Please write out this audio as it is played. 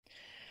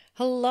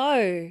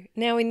Hello.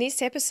 Now, in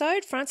this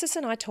episode, Francis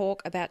and I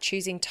talk about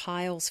choosing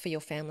tiles for your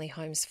family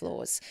home's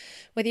floors.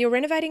 Whether you're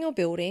renovating or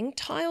building,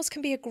 tiles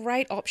can be a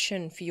great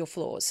option for your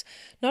floors,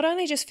 not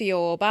only just for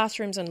your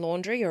bathrooms and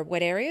laundry or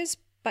wet areas,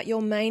 but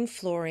your main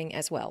flooring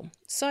as well.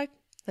 So,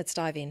 let's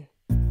dive in.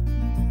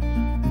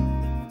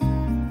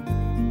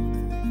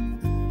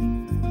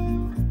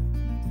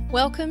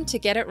 Welcome to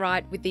Get It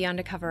Right with the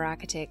Undercover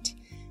Architect.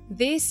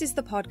 This is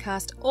the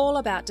podcast all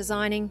about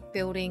designing,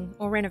 building,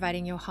 or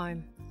renovating your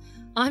home.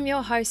 I'm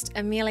your host,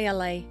 Amelia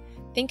Lee.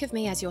 Think of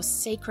me as your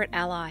secret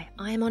ally.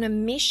 I am on a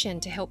mission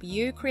to help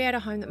you create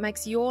a home that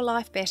makes your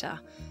life better,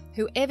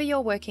 whoever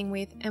you're working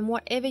with and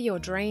whatever your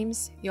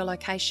dreams, your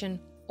location,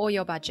 or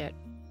your budget.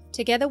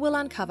 Together we'll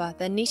uncover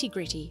the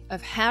nitty-gritty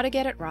of how to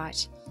get it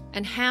right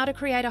and how to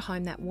create a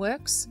home that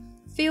works,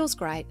 feels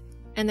great,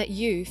 and that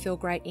you feel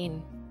great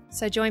in.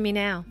 So join me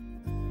now.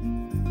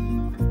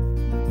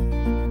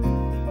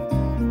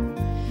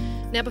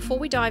 Now, before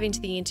we dive into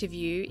the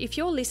interview, if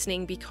you're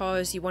listening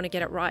because you want to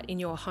get it right in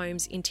your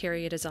home's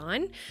interior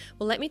design,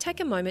 well, let me take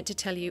a moment to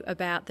tell you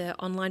about the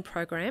online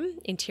program,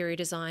 Interior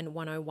Design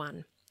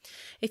 101.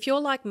 If you're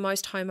like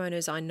most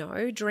homeowners I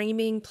know,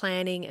 dreaming,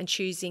 planning, and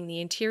choosing the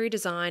interior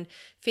design,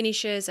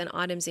 finishes, and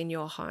items in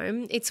your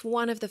home, it's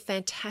one of the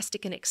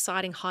fantastic and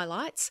exciting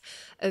highlights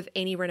of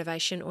any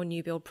renovation or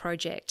new build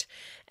project.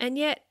 And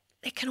yet,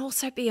 it can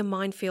also be a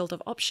minefield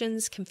of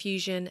options,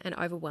 confusion, and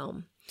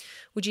overwhelm.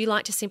 Would you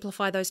like to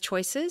simplify those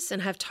choices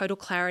and have total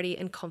clarity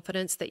and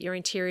confidence that your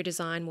interior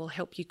design will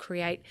help you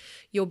create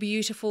your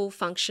beautiful,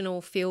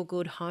 functional,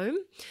 feel-good home?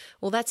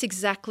 Well, that's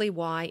exactly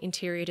why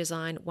Interior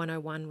Design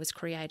 101 was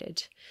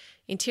created.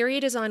 Interior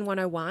Design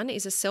 101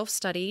 is a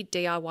self-study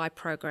DIY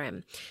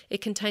program.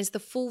 It contains the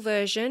full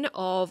version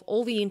of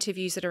all the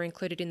interviews that are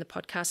included in the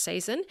podcast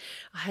season.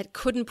 I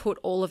couldn't put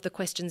all of the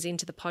questions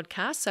into the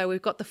podcast, so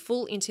we've got the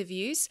full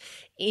interviews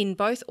in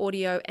both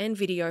audio and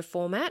video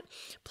format,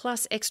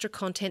 plus extra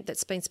content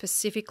that's been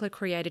specifically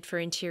created for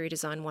Interior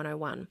Design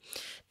 101.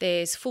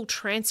 There's full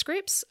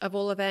transcripts of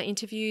all of our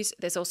interviews.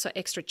 There's also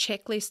extra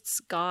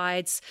checklists,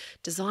 guides,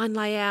 design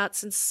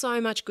layouts, and so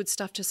much good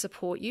stuff to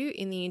support you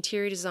in the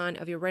interior design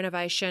of your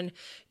renovation,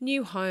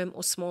 new home,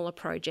 or smaller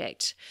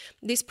project.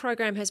 This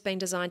program has been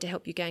designed to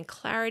help you gain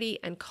clarity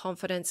and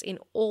confidence in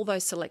all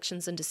those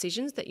selections and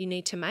decisions that you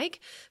need to make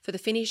for the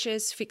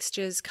finishes,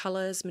 fixtures,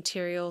 colours,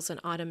 materials, and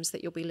items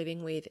that you'll be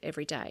living with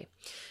every day.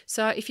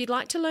 So if you'd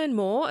like to learn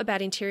more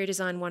about Interior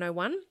Design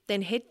 101,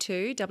 then head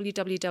to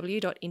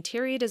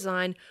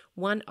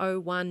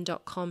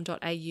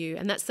www.interiordesign101.com.au,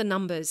 and that's the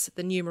numbers,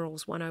 the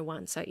numerals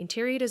 101. So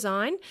Interior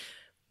Design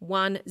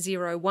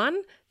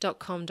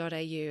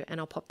 101.com.au,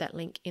 and I'll pop that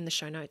link in the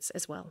show notes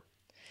as well.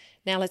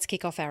 Now let's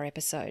kick off our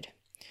episode.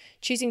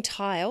 Choosing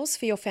tiles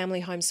for your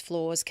family home's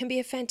floors can be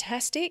a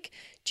fantastic,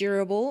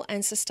 durable,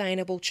 and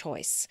sustainable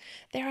choice.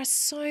 There are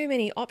so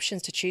many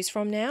options to choose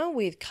from now,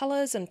 with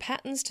colours and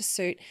patterns to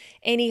suit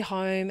any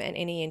home and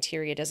any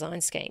interior design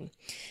scheme.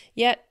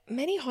 Yet,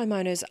 many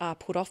homeowners are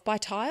put off by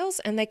tiles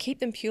and they keep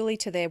them purely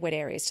to their wet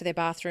areas, to their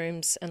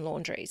bathrooms and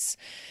laundries.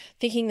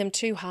 Thinking them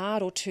too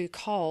hard or too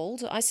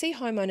cold, I see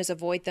homeowners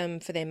avoid them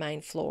for their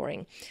main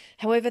flooring.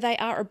 However, they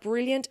are a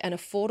brilliant and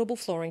affordable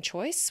flooring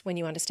choice when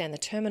you understand the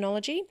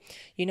terminology,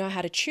 you know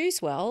how to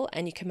choose well,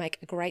 and you can make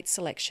a great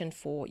selection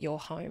for your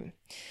home.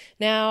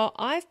 Now,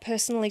 I've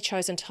personally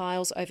chosen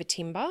tiles over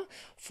timber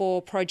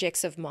for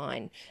projects of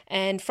mine,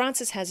 and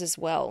Francis has as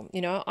well.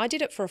 You know, I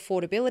did it for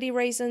affordability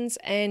reasons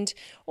and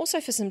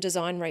also for some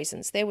design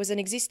reasons. There was an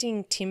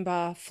existing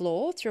timber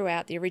floor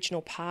throughout the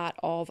original part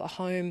of a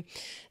home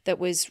that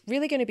was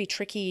really going to be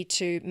tricky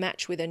to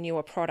match with a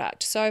newer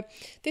product. So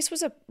this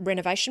was a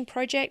renovation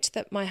project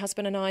that my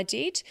husband and I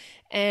did,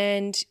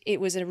 and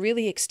it was a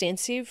really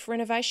extensive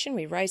renovation.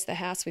 We raised the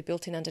house, we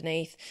built in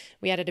underneath,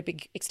 we added a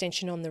big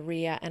extension on the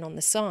rear and on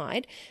the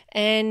side,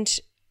 and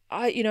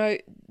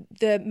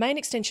the main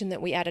extension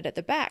that we added at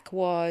the back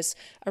was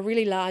a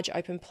really large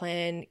open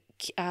plan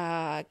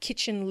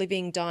kitchen,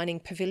 living, dining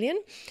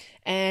pavilion,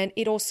 and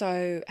it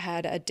also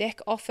had a deck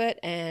off it,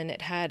 and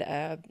it had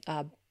a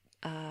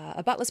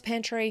butler's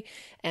pantry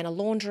and a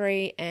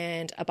laundry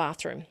and a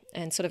bathroom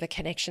and sort of a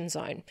connection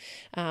zone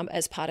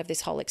as part of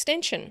this whole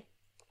extension.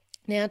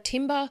 Now,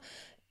 timber,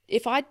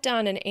 if I'd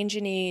done an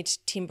engineered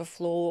timber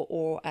floor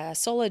or a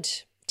solid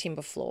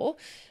timber floor,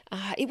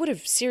 it would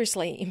have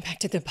seriously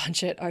impacted the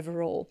budget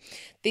overall.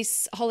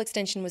 This whole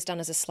extension was done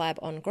as a slab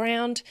on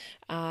ground.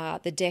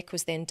 The deck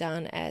was then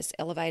done as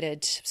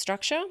elevated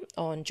structure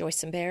on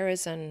joists and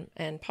bearers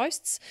and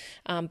posts,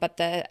 but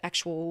the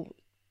actual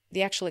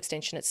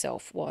extension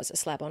itself was a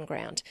slab on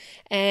ground.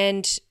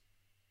 And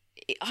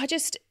I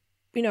just,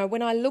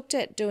 when I looked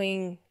at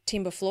doing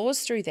timber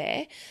floors through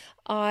there,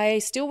 I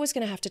still was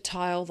going to have to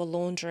tile the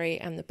laundry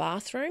and the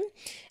bathroom,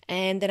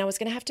 and then I was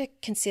going to have to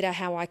consider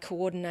how I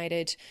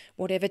coordinated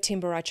whatever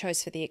timber I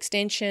chose for the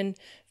extension,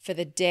 for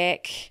the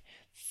deck,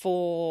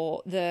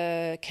 for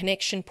the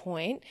connection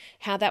point,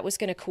 how that was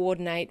going to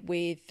coordinate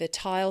with the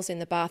tiles in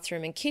the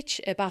bathroom and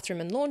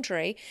bathroom and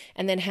laundry,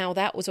 and then how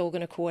that was all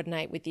going to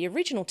coordinate with the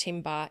original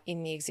timber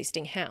in the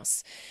existing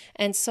house.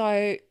 And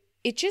so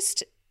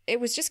it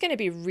was just going to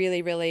be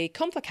really, really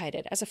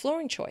complicated as a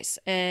flooring choice.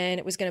 And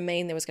it was going to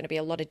mean there was going to be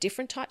a lot of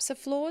different types of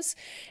floors.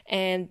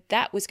 And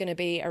that was going to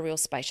be a real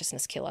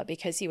spaciousness killer,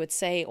 because you would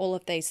see all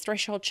of these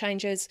threshold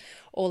changes,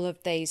 all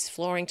of these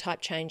flooring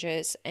type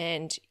changes,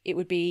 and it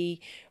would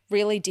be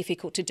really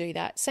difficult to do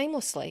that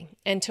seamlessly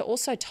and to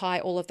also tie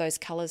all of those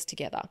colours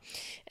together.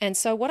 And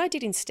so what I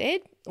did instead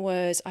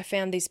was I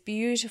found this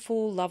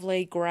beautiful,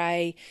 lovely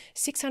grey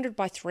 600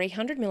 by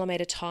 300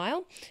 millimetre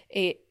tile.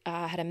 It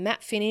had a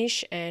matte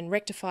finish and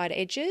rectified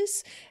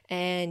edges,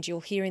 and you'll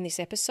hear in this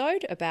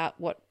episode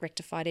about what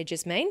rectified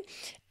edges mean.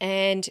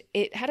 And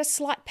it had a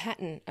slight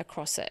pattern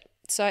across it.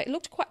 So it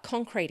looked quite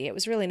concretey. It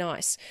was really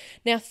nice.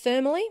 Now,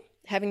 thermally,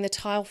 having the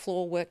tile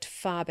floor worked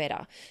far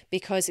better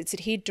because it's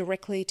adhered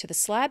directly to the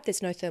slab.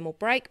 There's no thermal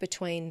break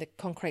between the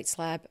concrete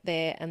slab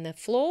there and the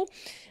floor,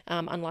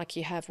 unlike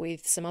you have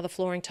with some other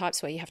flooring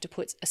types where you have to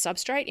put a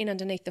substrate in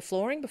underneath the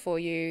flooring before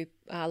you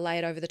lay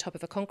it over the top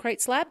of a concrete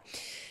slab.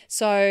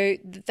 So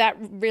that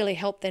really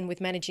helped then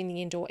with managing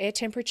the indoor air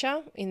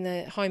temperature in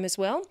the home as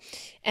well.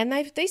 And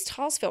these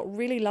tiles felt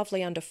really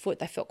lovely underfoot.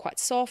 They felt quite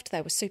soft.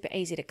 They were super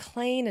easy to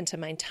clean and to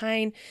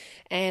maintain.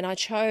 And I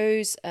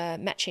chose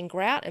matching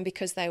grout, and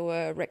because they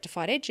were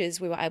rectified edges,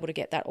 we were able to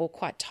get that all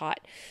quite tight.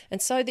 And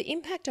so the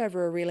impact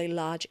over a really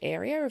large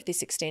area of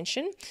this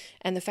extension,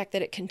 and the fact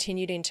that it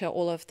continued into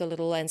all of the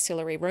little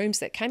ancillary rooms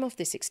that came off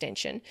this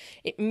extension,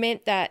 it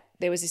meant that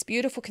there was this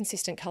beautiful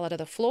consistent colour to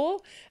the floor,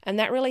 and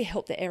that really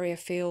helped the area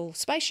feel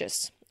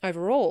spacious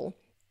overall.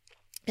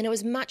 And it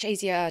was much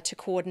easier to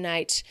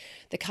coordinate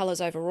the colours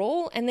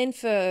overall, and then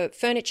for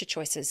furniture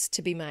choices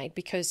to be made,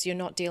 because you're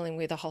not dealing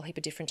with a whole heap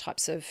of different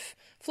types of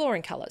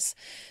flooring colours.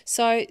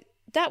 So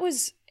that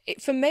was,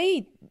 for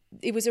me,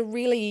 it was a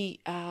really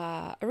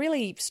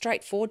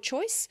straightforward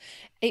choice.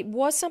 It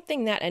was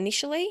something that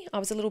initially I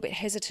was a little bit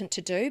hesitant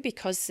to do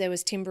because there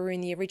was timber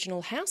in the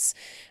original house,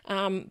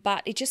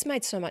 but it just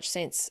made so much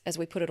sense as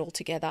we put it all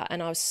together,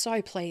 and I was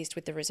so pleased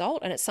with the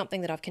result, and it's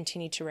something that I've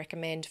continued to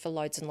recommend for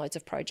loads and loads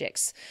of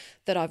projects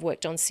that I've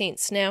worked on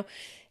since. Now,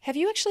 have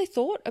you actually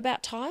thought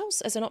about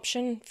tiles as an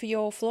option for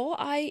your floor?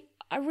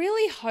 I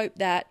really hope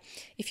that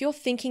if you're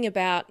thinking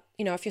about,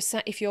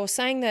 if you're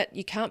saying that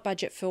you can't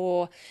budget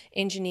for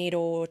engineered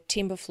or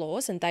timber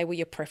floors and they were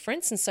your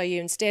preference, and so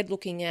you're instead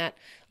looking at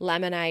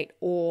laminate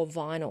or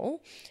vinyl,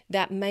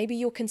 that maybe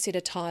you'll consider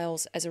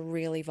tiles as a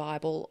really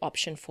viable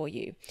option for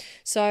you.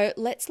 So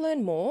let's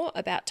learn more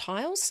about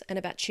tiles and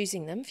about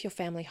choosing them for your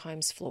family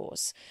home's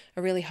floors.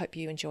 I really hope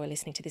you enjoy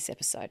listening to this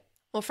episode.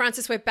 Well,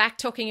 Frances, we're back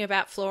talking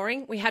about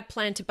flooring. We had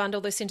planned to bundle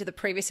this into the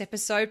previous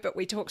episode, but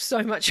we talked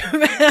so much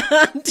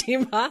about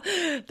timber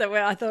that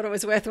I thought it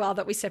was worthwhile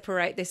that we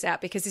separate this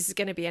out, because this is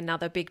going to be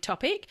another big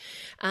topic,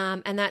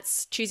 and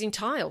that's choosing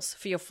tiles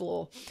for your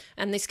floor.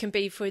 And this can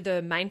be for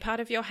the main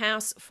part of your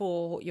house,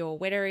 for your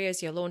wet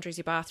areas, your laundries,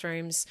 your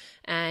bathrooms,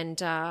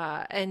 and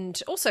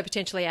also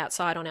potentially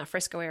outside on our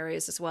fresco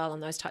areas as well,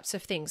 and those types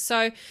of things.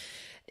 So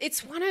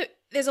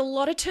there's a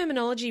lot of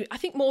terminology, I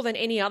think more than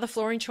any other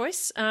flooring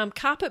choice.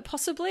 Carpet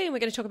possibly, and we're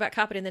going to talk about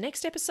carpet in the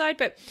next episode,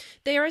 but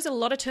there is a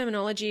lot of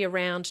terminology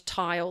around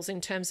tiles in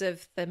terms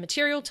of the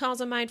material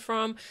tiles are made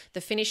from,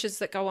 the finishes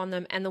that go on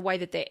them, and the way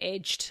that they're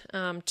edged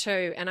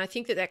too. And I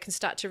think that can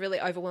start to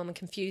really overwhelm and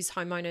confuse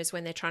homeowners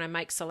when they're trying to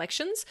make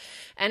selections.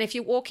 And if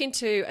you walk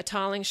into a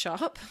tiling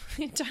shop,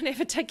 don't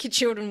ever take your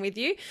children with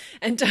you,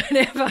 and don't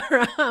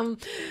ever,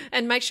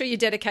 and make sure you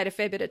dedicate a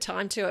fair bit of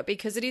time to it,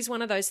 because it is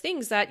one of those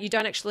things that you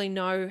don't actually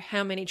know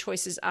how many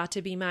choices are to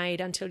be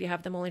made until you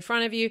have them all in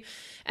front of you.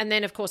 And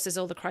then, of course, there's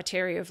all the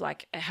criteria of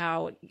like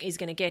how is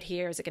going to get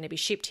here, is it going to be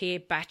shipped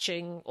here,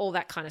 batching, all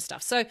that kind of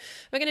stuff. So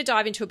we're going to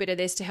dive into a bit of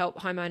this to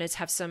help homeowners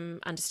have some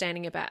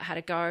understanding about how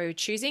to go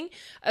choosing.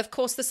 Of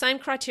course, the same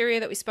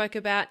criteria that we spoke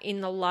about in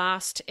the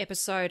last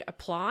episode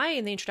apply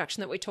in the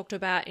introduction that we talked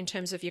about in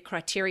terms of your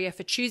criteria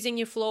for choosing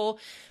your floor.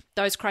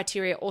 Those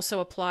criteria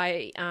also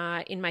apply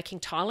in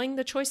making tiling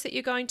the choice that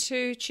you're going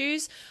to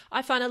choose.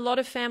 I find a lot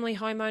of family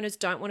homeowners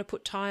don't want to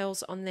put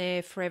tiles on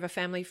their forever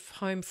family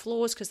home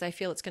floors because they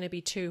feel it's going to be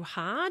too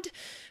hard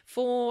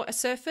for a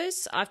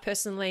surface. I've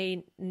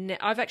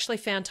actually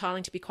found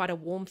tiling to be quite a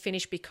warm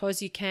finish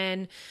because you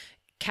can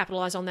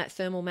capitalize on that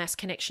thermal mass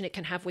connection it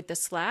can have with the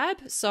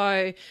slab.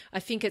 So I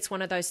think it's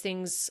one of those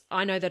things.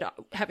 I know that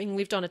having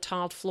lived on a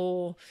tiled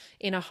floor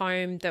in a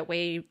home that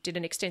we did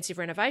an extensive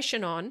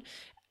renovation on,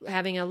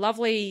 having a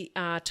lovely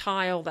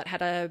tile that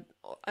had a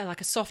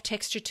soft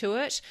texture to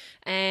it,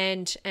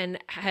 and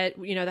had,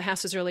 the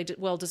house was really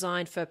well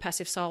designed for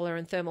passive solar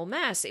and thermal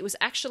mass. It was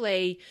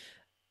actually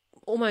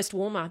almost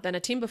warmer than a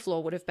timber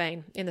floor would have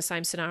been in the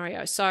same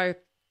scenario. So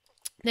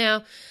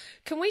now,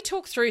 can we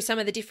talk through some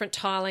of the different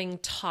tiling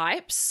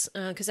types?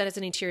 Because as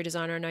an interior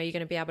designer, I know you're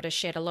going to be able to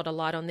shed a lot of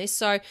light on this.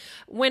 So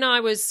when I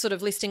was sort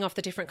of listing off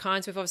the different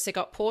kinds, we've obviously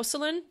got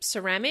porcelain,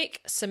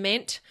 ceramic,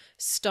 cement,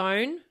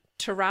 stone,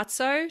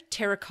 terrazzo,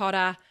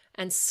 terracotta,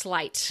 and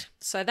slate.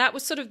 So that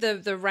was sort of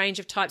the range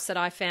of types that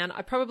I found.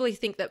 I probably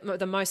think that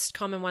the most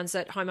common ones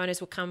that homeowners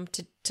will come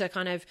to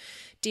kind of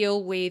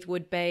deal with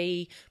would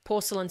be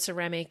porcelain,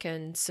 ceramic,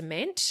 and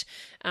cement,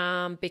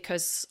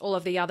 because all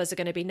of the others are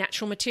going to be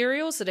natural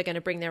materials that are going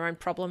to bring their own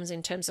problems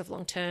in terms of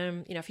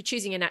long-term. If you're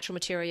choosing a natural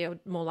material, you're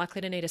more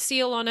likely to need a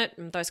seal on it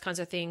and those kinds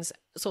of things.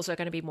 It's also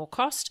going to be more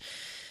cost.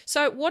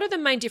 So what are the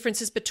main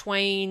differences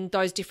between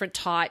those different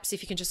types,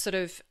 if you can just sort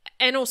of,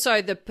 and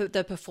also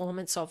the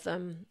performance of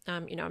them? I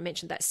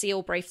mentioned that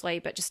seal briefly,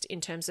 but just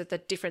in terms of the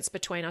difference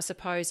between, I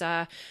suppose,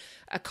 a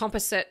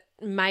composite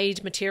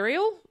made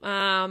material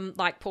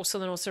like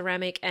porcelain or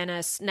ceramic and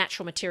a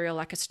natural material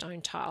like a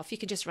stone tile. If you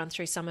could just run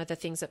through some of the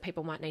things that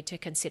people might need to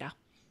consider.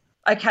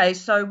 Okay,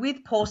 so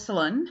with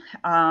porcelain,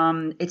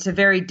 it's a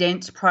very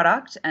dense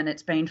product and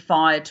it's been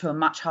fired to a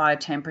much higher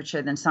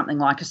temperature than something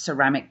like a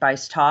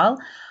ceramic-based tile.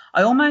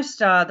 I almost,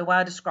 the way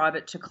I describe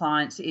it to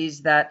clients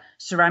is that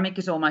ceramic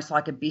is almost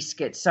like a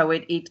biscuit. So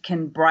it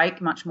can break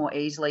much more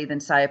easily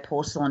than, say, a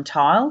porcelain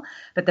tile,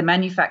 but the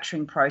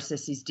manufacturing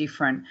process is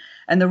different.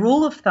 And the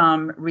rule of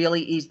thumb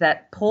really is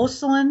that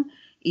porcelain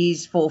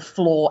is for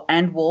floor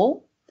and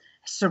wall.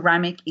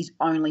 Ceramic is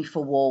only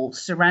for wall.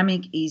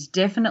 Ceramic is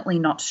definitely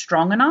not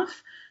strong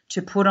enough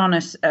to put on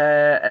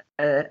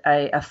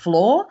a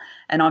floor,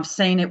 and I've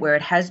seen it where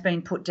it has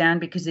been put down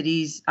because it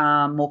is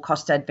more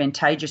cost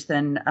advantageous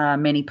than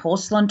many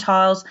porcelain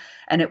tiles,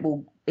 and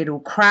it'll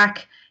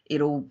crack,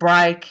 it'll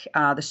break,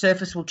 the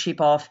surface will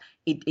chip off.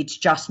 It's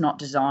just not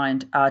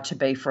designed to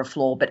be for a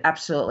floor, but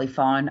absolutely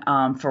fine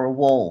for a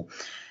wall.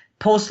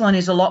 Porcelain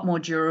is a lot more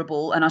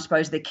durable, and I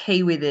suppose the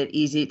key with it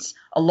is it's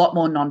a lot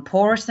more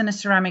non-porous than a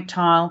ceramic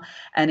tile,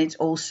 and it's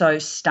also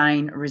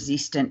stain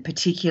resistant,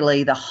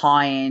 particularly the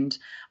high-end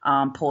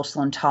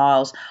porcelain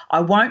tiles. I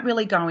won't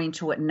really go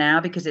into it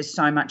now because there's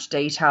so much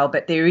detail,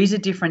 but there is a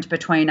difference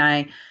between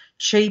a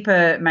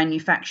cheaper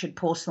manufactured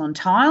porcelain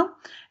tile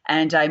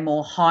and a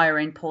more higher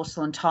end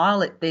porcelain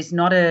tile. It's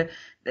not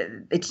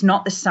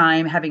the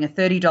same having a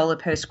 $30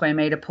 per square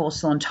metre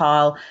porcelain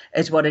tile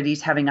as what it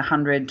is having a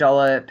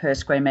 $100 per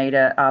square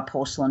metre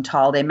porcelain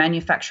tile. Their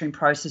manufacturing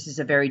processes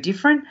are very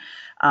different.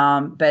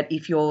 But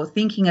if you're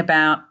thinking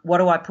about what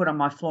do I put on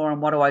my floor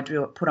and what do I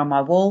put on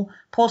my wall,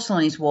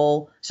 porcelain is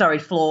floor,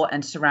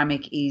 and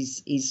ceramic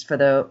is for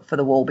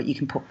the wall, but you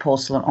can put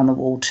porcelain on the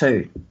wall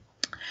too.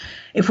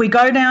 If we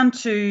go down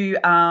to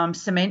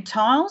cement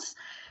tiles,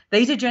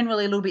 these are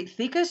generally a little bit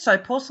thicker. So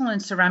porcelain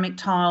and ceramic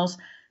tiles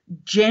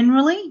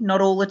generally, not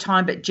all the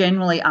time, but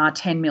generally are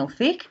 10 mil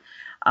thick,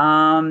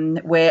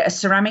 where a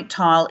ceramic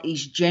tile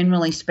is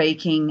generally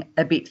speaking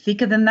a bit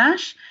thicker than that.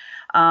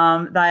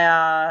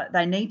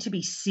 They need to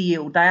be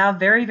sealed. They are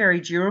very, very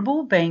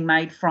durable, being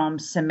made from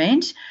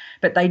cement,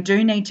 but they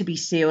do need to be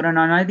sealed. And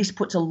I know this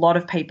puts a lot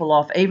of people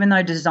off, even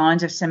though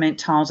designs of cement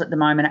tiles at the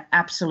moment are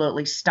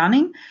absolutely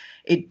stunning.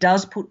 It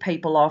does put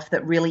people off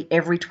that really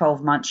every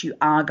 12 months you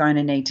are going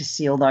to need to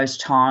seal those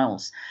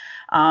tiles.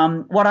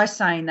 What I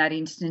say in that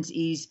instance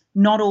is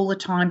not all the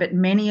time, but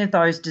many of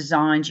those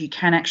designs you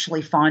can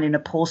actually find in a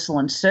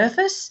porcelain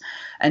surface.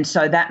 And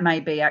so that may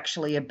be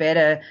actually a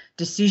better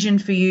decision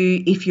for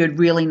you if you're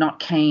really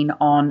not keen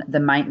on the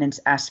maintenance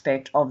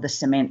aspect of the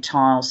cement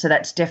tiles. So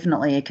that's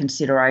definitely a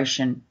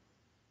consideration.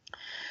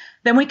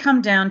 Then we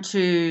come down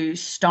to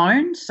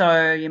stone.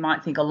 So you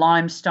might think a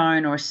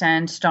limestone or a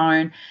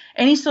sandstone.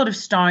 Any sort of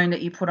stone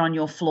that you put on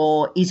your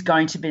floor is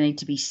going to need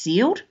to be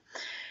sealed.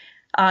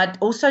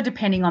 Also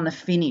depending on the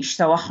finish.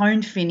 So a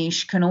honed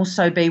finish can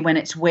also be when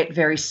it's wet,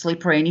 very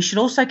slippery. And you should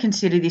also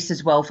consider this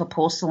as well for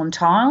porcelain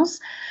tiles.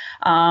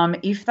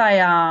 If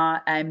they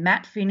are a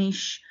matte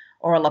finish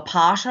or a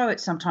Leparto,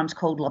 it's sometimes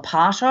called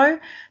Leparto,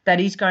 that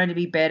is going to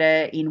be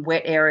better in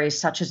wet areas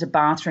such as a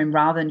bathroom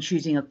rather than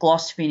choosing a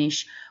gloss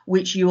finish,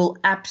 which you will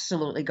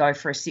absolutely go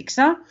for a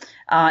sixer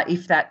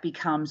if that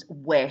becomes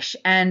wet.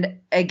 And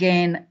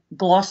again,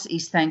 gloss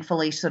is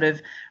thankfully sort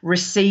of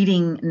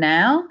receding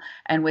now,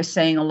 and we're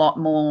seeing a lot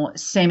more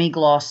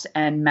semi-gloss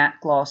and matte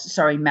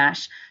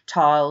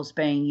tiles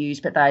being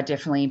used, but they are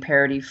definitely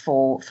imperative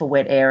for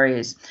wet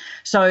areas.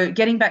 So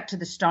getting back to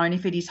the stone,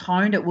 if it is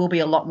honed, it will be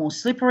a lot more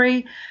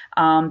slippery,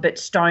 but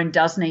stone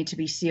does need to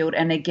be sealed.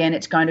 And again,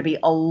 it's going to be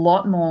a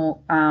lot more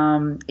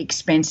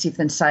expensive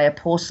than, say, a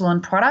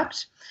porcelain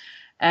product.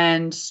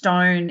 And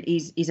stone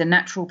is a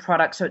natural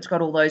product, so it's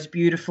got all those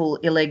beautiful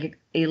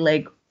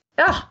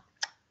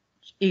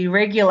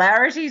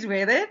irregularities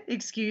with it,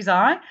 excuse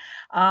I.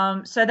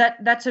 So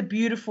that's a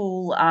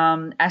beautiful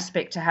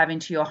aspect to have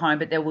into your home,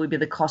 but there will be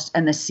the cost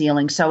and the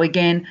sealing. So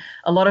again,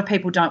 a lot of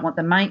people don't want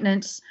the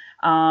maintenance,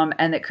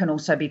 and it can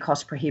also be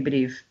cost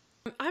prohibitive.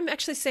 I'm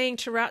actually seeing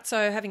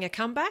terrazzo having a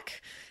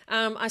comeback.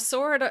 I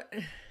saw it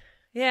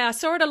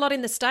a lot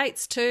in the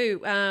States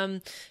too.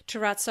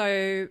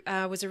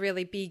 Terrazzo was a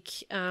really big,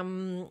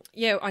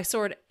 I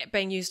saw it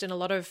being used in a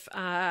lot of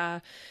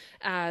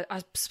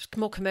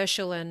more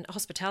commercial and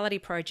hospitality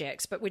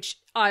projects, but which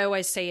I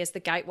always see as the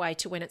gateway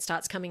to when it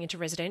starts coming into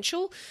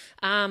residential.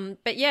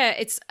 But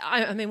yeah,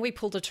 I mean, we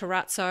pulled a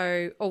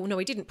terrazzo. Oh no,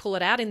 we didn't pull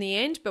it out in the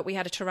end, but we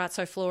had a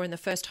terrazzo floor in the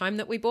first home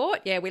that we bought.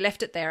 Yeah, we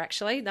left it there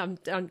actually, and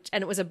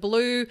it was a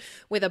blue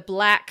with a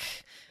black.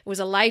 It was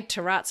a laid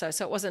terrazzo,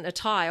 so it wasn't a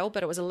tile,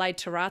 but it was a laid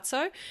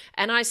terrazzo.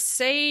 And I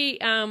see,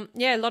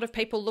 a lot of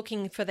people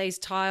looking for these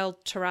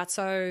tiled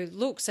terrazzo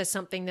looks as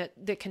something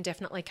that can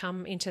definitely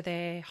come into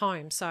their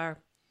home. So,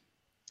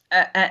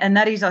 and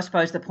that is, I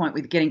suppose, the point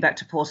with getting back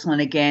to porcelain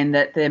again,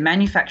 that the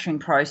manufacturing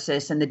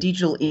process and the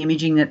digital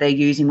imaging that they're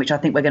using, which I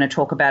think we're going to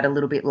talk about a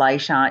little bit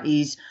later,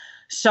 is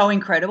so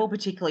incredible,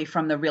 particularly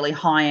from the really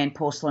high-end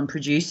porcelain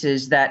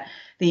producers, that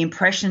the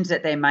impressions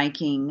that they're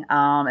making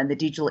and the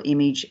digital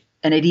image.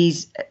 And it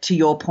is, to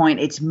your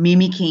point, it's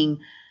mimicking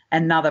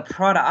another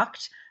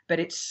product, but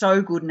it's so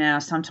good now.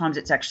 Sometimes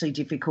it's actually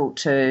difficult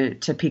to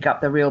pick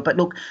up the real. But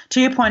look, to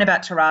your point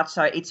about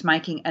terrazzo, it's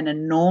making an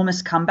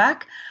enormous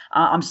comeback.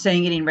 I'm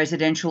seeing it in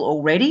residential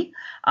already.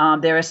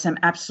 There are some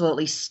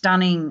absolutely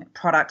stunning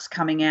products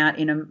coming out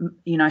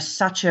in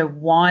such a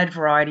wide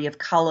variety of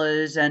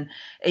colours, and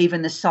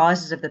even the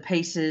sizes of the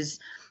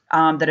pieces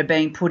that are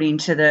being put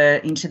into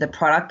the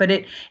product. But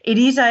it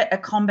is a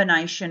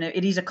combination.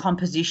 It is a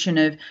composition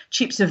of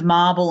chips of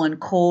marble and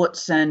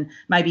quartz and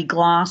maybe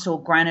glass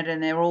or granite,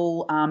 and they're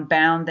all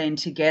bound then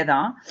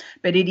together.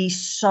 But it is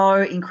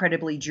so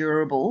incredibly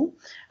durable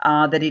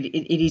that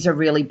it is a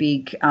really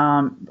big.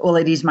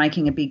 It is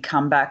making a big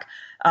comeback.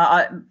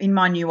 In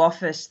my new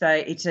office,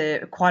 it's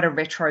quite a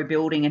retro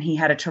building, and he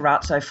had a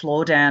terrazzo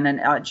floor down,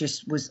 and I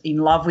just was in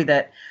love with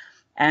it.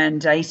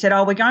 And he said,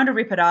 we're going to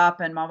rip it up,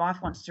 and my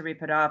wife wants to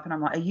rip it up. And I'm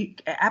like, are you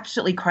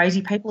absolutely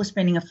crazy? People are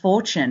spending a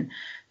fortune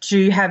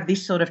to have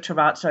this sort of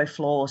terrazzo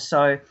floor.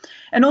 So,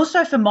 and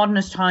also for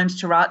modernist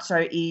homes,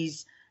 terrazzo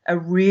is a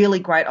really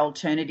great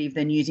alternative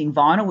than using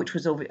vinyl, which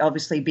was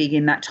obviously big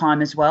in that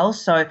time as well.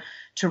 So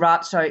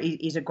terrazzo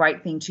is a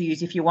great thing to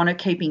use if you want to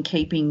keep in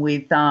keeping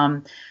with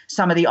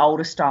some of the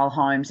older style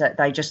homes. That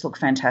they just look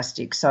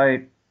fantastic. So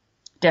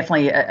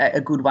definitely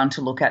a good one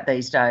to look at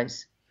these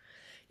days.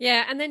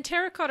 Yeah, and then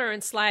terracotta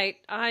and slate,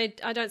 I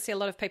don't see a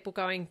lot of people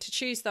going to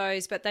choose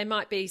those, but they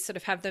might be sort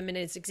of have them in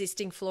its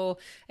existing floor.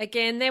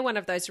 Again, they're one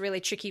of those really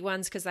tricky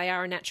ones because they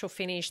are a natural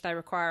finish. They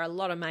require a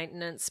lot of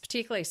maintenance,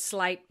 particularly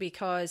slate,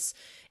 because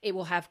it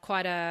will have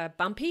quite a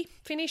bumpy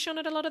finish on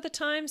it a lot of the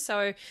time.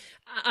 So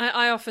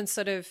I often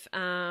sort of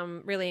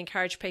really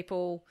encourage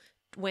people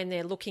when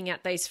they're looking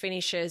at these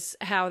finishes,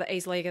 how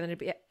easily you're going to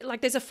be,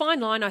 like there's a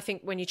fine line, I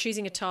think, when you're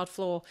choosing a tiled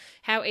floor,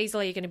 how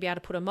easily you're going to be able to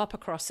put a mop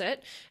across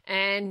it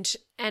and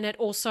it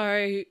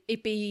also,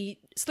 it be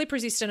slip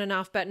resistant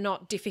enough, but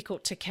not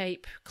difficult to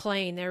keep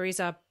clean. There is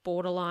a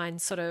borderline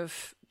sort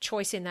of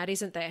choice in that,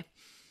 isn't there?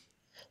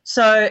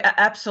 So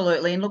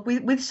absolutely. And look,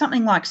 with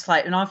something like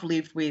slate, and I've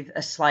lived with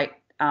a slate,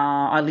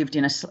 I lived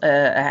in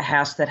a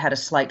house that had a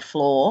slate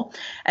floor,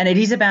 and it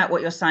is about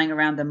what you're saying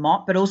around the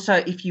mop, but also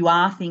if you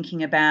are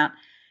thinking about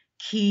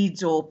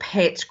kids or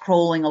pets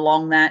crawling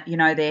along that,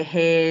 their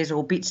hairs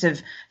or bits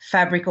of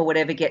fabric or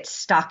whatever get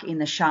stuck in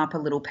the sharper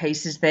little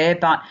pieces there,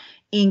 but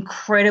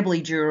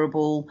incredibly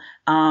durable,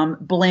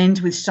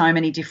 blends with so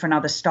many different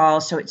other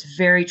styles. So it's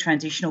very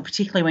transitional,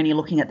 particularly when you're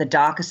looking at the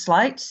darker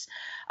slates.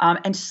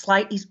 And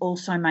slate is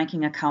also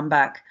making a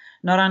comeback.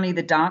 Not only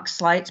the dark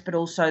slates, but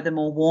also the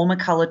more warmer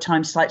coloured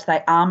tone slates,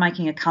 they are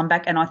making a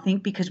comeback. And I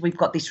think because we've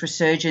got this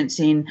resurgence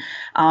in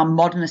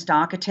modernist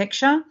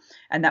architecture,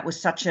 and that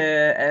was such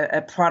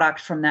a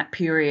product from that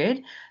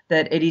period,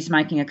 that it is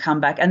making a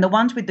comeback. And the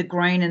ones with the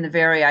green and the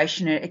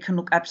variation, it can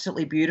look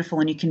absolutely beautiful,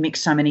 and you can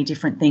mix so many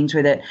different things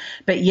with it.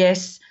 But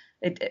yes,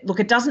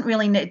 it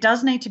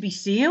does need to be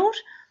sealed,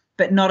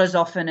 but not as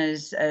often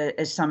as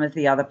some of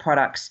the other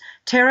products.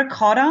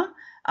 Terracotta,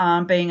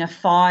 being a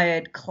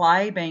fired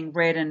clay, being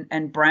red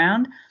and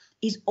brown,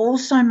 is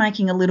also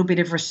making a little bit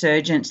of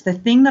resurgence. The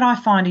thing that I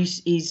find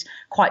is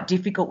quite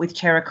difficult with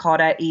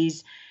terracotta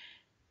is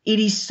it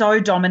is so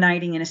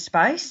dominating in a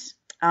space,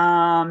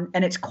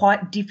 and it's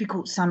quite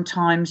difficult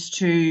sometimes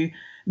to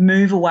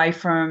move away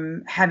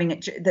from having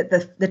it.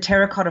 The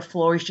terracotta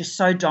floor is just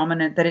so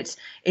dominant that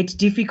it's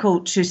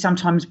difficult to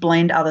sometimes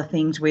blend other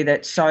things with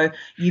it. So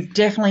you've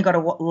definitely got to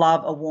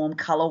love a warm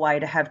colorway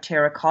to have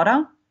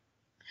terracotta.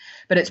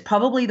 But it's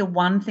probably the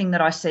one thing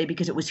that I see,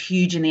 because it was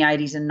huge in the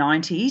 80s and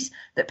 90s,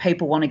 that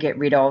people want to get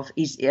rid of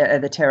is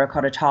the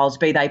terracotta tiles,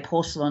 be they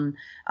porcelain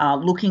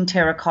looking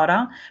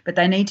terracotta, but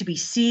they need to be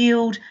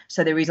sealed.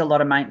 So there is a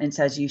lot of maintenance,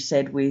 as you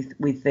said, with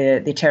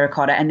the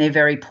terracotta, and they're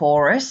very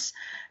porous,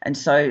 and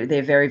so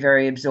they're very,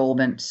 very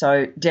absorbent.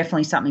 So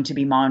definitely something to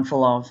be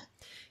mindful of.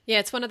 Yeah,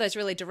 it's one of those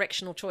really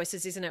directional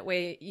choices, isn't it,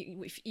 where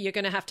you're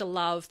going to have to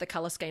love the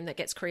colour scheme that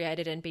gets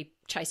created and be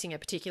chasing a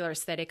particular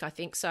aesthetic, I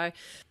think. So,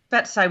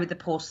 but say with the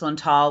porcelain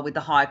tile, with the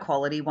high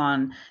quality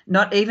one,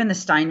 not even the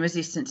stain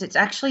resistance, it's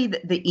actually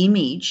the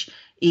image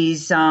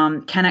is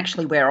can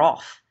actually wear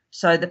off.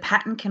 So the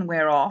pattern can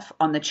wear off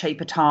on the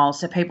cheaper tiles.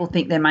 So people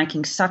think they're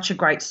making such a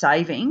great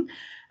saving,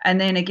 And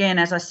then again,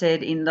 as I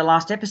said in the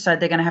last episode,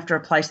 they're going to have to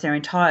replace their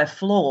entire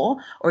floor,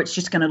 or it's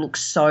just going to look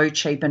so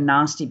cheap and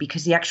nasty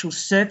because the actual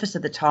surface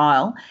of the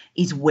tile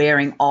is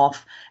wearing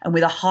off. And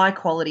with a high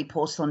quality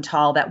porcelain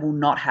tile, that will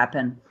not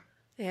happen.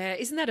 Yeah,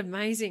 isn't that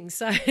amazing?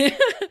 So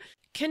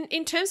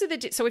in terms of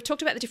so we've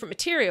talked about the different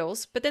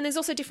materials, but then there's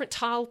also different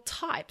tile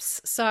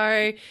types.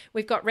 So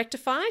we've got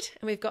rectified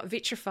and we've got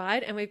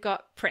vitrified and we've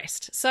got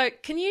pressed. So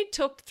can you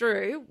talk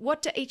through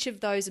what do each of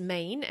those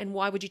mean and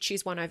why would you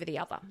choose one over the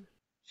other?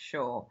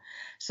 Sure.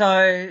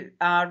 So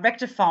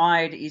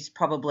rectified is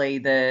probably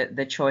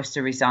the choice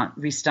de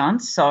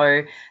resistance.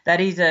 So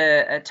that is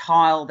a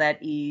tile that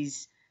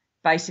is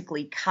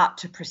basically cut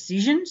to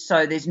precision.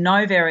 So there's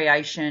no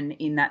variation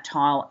in that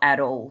tile at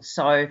all.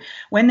 So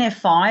when they're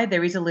fired,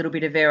 there is a little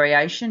bit of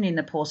variation in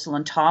the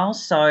porcelain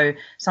tiles. So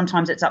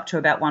sometimes it's up to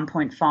about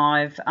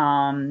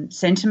 1.5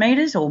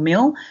 centimetres or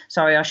mil,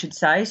 sorry, I should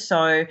say.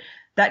 So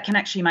that can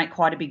actually make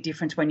quite a big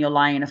difference when you're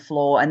laying a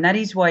floor. And that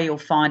is where you'll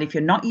find if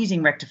you're not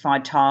using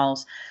rectified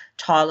tiles,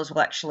 tilers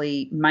will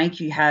actually make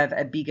you have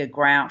a bigger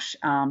grout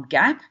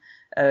gap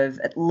of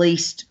at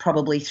least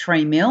probably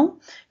 3 mil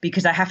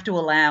because they have to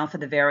allow for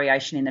the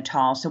variation in the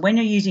tile. So when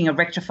you're using a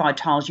rectified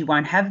tiles, you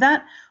won't have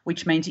that,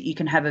 which means that you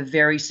can have a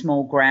very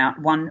small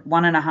grout,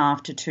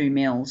 1.5 to 2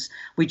 mils,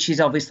 which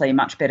is obviously a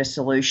much better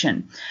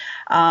solution.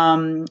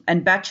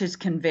 And batches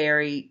can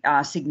vary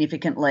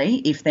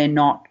significantly if they're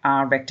not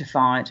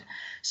rectified.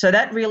 So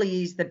that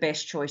really is the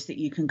best choice that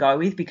you can go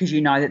with because you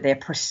know that they're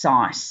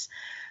precise.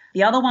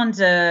 The other ones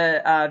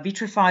are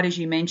vitrified, as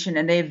you mentioned,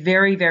 and they're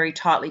very, very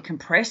tightly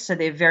compressed. So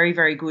they're very,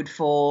 very good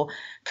for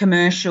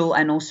commercial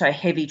and also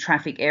heavy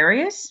traffic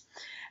areas.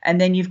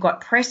 And then you've got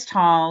pressed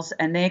tiles,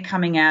 and they're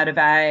coming out of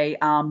a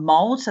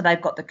mould, so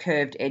they've got the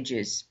curved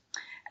edges.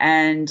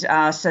 And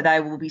so they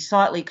will be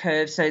slightly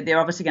curved, so they're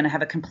obviously going to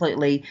have a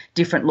completely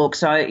different look.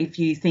 So if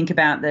you think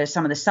about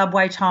some of the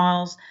subway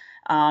tiles,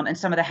 and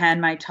some of the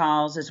handmade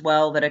tiles as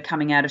well that are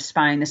coming out of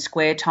Spain, the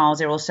square tiles,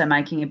 they're also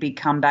making a big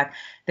comeback.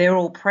 They're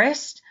all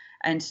pressed.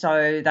 And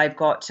so they've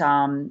got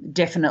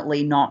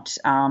definitely not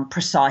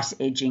precise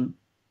edging.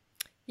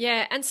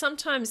 Yeah, and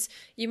sometimes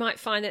you might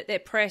find that they're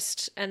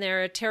pressed and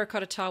they're a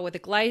terracotta tile with a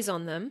glaze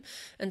on them,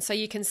 and so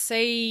you can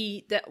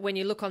see that when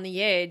you look on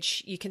the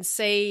edge, you can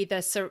see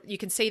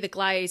the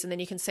glaze, and then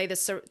you can see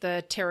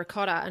the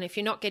terracotta. And if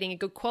you're not getting a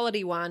good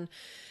quality one,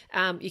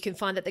 you can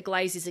find that the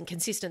glaze isn't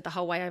consistent the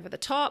whole way over the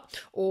top,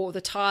 or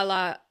the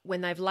tiler,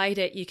 when they've laid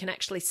it, you can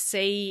actually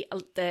see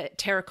the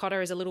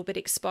terracotta is a little bit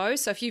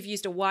exposed. So if you've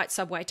used a white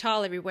subway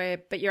tile everywhere,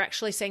 but you're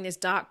actually seeing this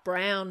dark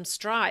brown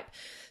stripe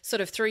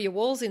sort of through your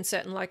walls in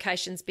certain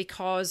locations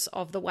because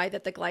of the way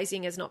that the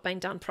glazing has not been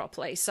done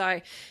properly.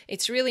 So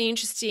it's really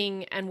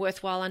interesting and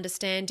worthwhile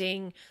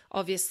understanding,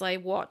 obviously,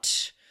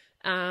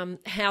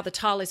 how the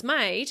tile is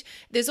made.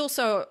 There's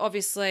also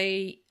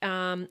obviously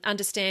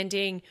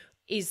understanding,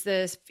 is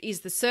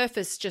the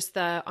surface just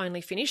the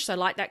only finish, so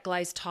like that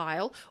glazed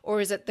tile, or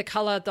is it the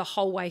colour the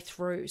whole way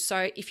through?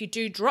 So if you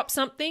do drop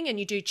something and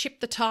you do chip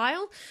the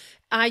tile,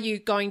 are you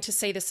going to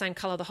see the same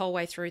colour the whole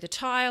way through the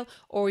tile,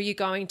 or are you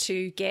going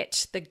to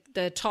get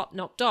the top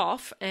knocked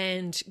off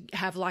and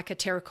have like a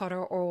terracotta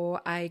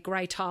or a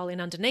grey tile in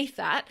underneath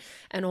that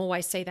and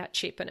always see that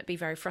chip, and it'd be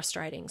very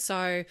frustrating.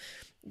 So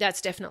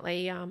that's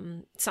definitely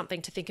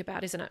something to think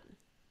about, isn't it?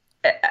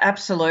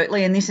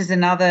 Absolutely, and this is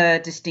another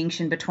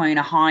distinction between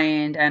a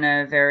high-end and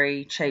a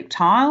very cheap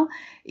tile,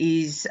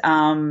 is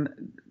a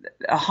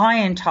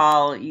high-end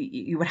tile,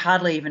 you would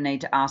hardly even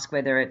need to ask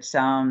whether it's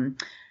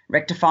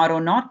rectified or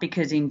not,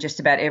 because in just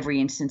about every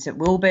instance it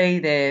will be.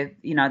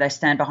 They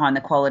stand behind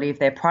the quality of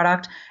their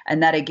product,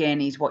 and that again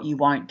is what you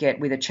won't get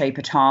with a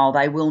cheaper tile.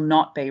 They will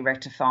not be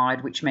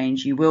rectified, which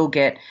means you will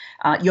get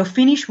your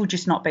finish will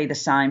just not be the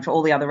same for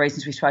all the other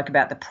reasons we spoke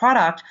about the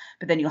product,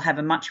 but then you'll have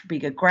a much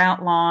bigger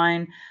grout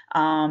line,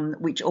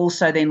 which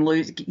also then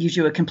gives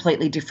you a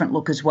completely different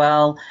look as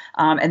well,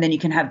 and then you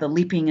can have the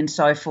lipping and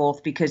so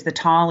forth because the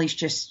tile is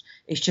just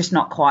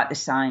not quite the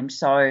same.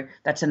 So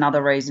that's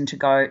another reason to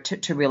go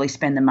to really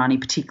spend the money,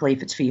 particularly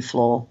if it's for your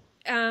floor.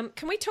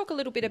 Can we talk a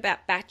little bit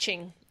about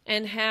batching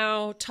and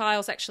how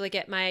tiles actually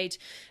get made?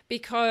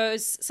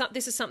 Because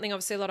this is something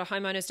obviously a lot of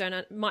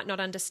homeowners might not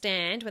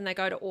understand when they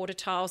go to order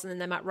tiles, and then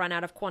they might run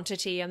out of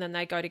quantity and then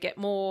they go to get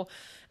more,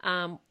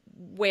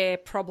 where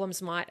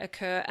problems might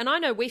occur. And I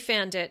know we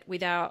found it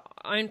with our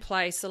own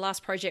place. The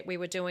last project we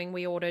were doing,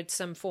 we ordered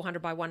some 400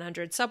 by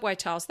 100 subway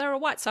tiles. They're a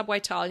white subway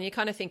tile, and you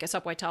kind of think a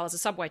subway tile is a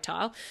subway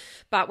tile,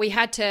 but we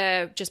had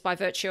to, just by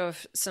virtue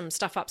of some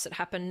stuff ups that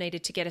happened,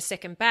 needed to get a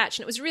second batch.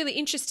 And it was really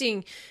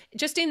interesting,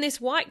 just in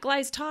this white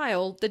glazed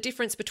tile, the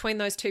difference between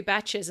those two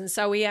batches. And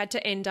so we had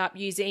to end up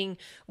using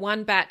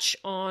one batch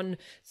on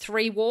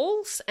 3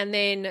 walls, and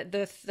then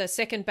the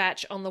second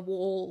batch on the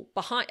wall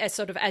behind,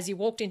 sort of as you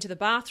walked into the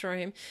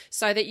bathroom,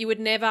 so that you would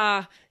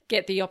never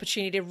get the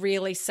opportunity to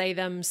really see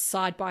them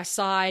side by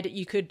side.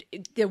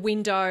 The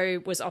window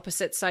was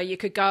opposite, so you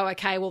could go,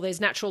 okay, well, there's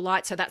natural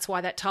light, so that's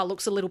why that tile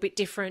looks a little bit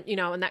different,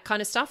 and that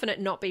kind of stuff, and it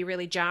not be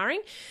really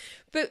jarring.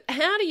 But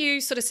how do you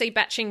sort of see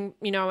batching,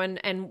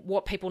 and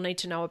what people need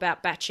to know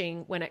about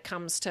batching when it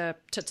comes to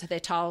their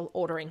tile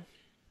ordering?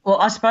 Well,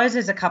 I suppose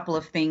there's a couple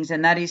of things,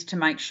 and that is to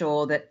make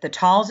sure that the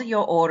tiles that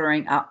you're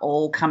ordering are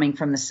all coming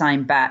from the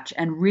same batch.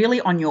 And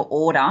really on your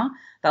order,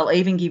 they'll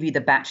even give you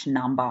the batch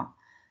number.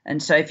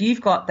 And so if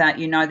you've got that,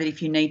 you know that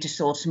if you need to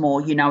source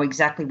more, you know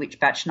exactly which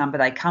batch number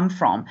they come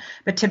from.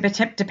 But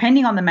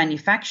depending on the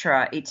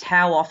manufacturer, it's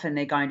how often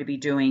they're going to be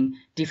doing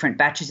different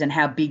batches and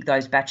how big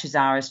those batches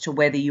are as to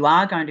whether you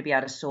are going to be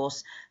able to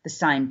source the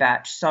same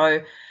batch.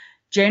 So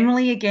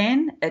generally,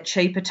 again, a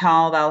cheaper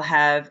tile, they'll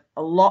have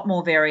a lot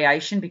more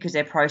variation because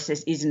their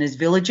process isn't as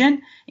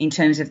vigilant in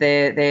terms of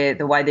the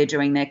way they're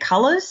doing their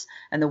colours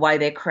and the way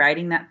they're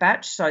creating that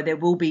batch. So there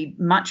will be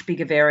much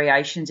bigger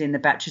variations in the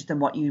batches than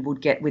what you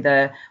would get with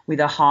a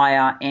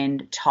higher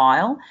end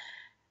tile.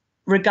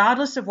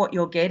 Regardless of what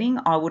you're getting,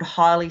 I would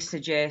highly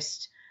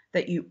suggest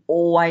that you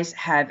always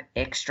have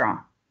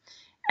extra.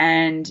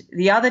 And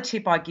the other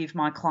tip I give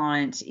my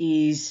clients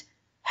is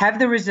have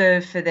the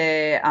reserve for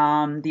their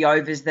the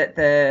overs that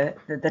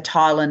the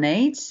tiler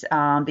needs,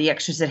 the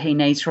extras that he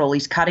needs for all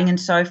his cutting and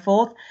so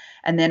forth.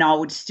 And then I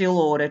would still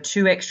order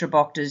 2 extra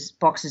boxes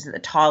that the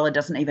tiler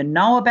doesn't even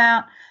know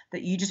about,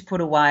 that you just put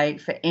away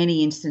for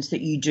any instance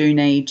that you do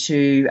need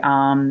to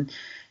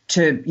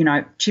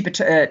chip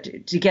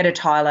to get a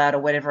tile out or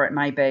whatever it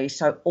may be.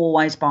 So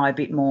always buy a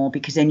bit more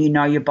because then you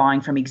know you're buying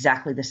from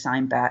exactly the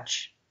same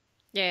batch.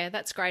 Yeah,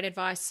 that's great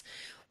advice.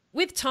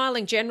 With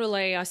tiling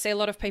generally, I see a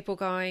lot of people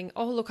going,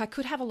 oh, look, I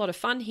could have a lot of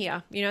fun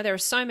here. There are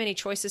so many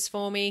choices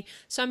for me,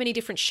 so many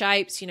different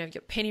shapes. You've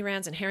got penny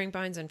rounds and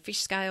herringbones and fish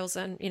scales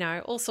and,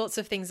 all sorts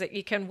of things that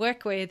you can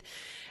work with.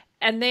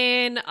 And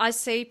then I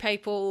see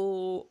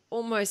people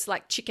almost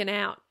like chicken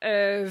out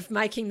of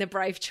making the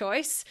brave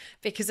choice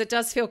because it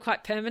does feel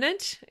quite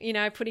permanent,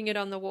 putting it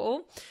on the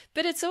wall.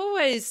 But it's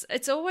always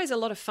a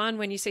lot of fun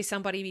when you see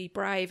somebody be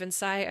brave and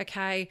say,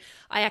 okay,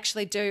 I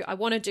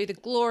want to do the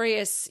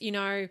glorious,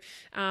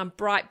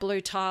 bright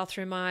blue tile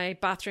through my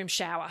bathroom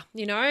shower,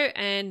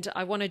 and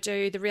I want to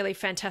do the really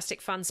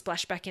fantastic fun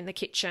splashback in the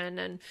kitchen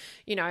and,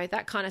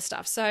 that kind of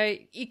stuff. So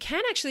you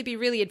can actually be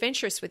really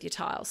adventurous with your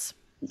tiles.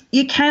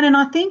 You can, and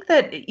I think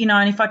that,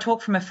 and if I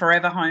talk from a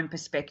forever home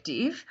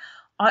perspective,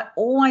 I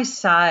always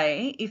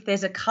say if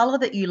there's a colour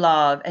that you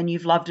love and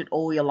you've loved it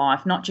all your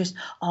life, not just,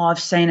 I've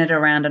seen it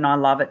around and I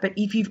love it, but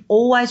if you've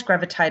always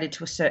gravitated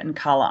to a certain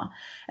colour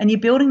and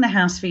you're building the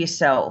house for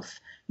yourself,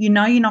 you're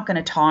not going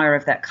to tire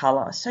of that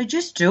colour. So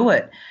just do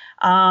it.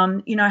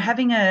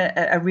 Having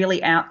a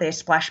really out there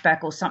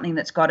splashback or something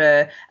that's got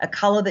a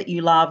colour that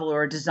you love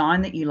or a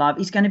design that you love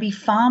is going to be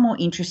far more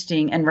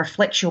interesting and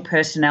reflects your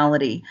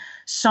personality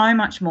so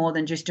much more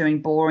than just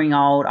doing boring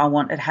old, I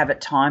want to have it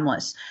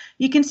timeless.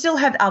 You can still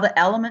have other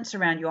elements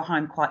around your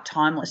home quite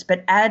timeless,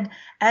 but add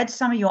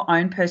some of your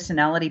own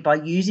personality by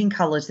using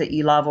colours that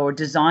you love or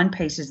design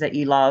pieces that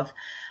you love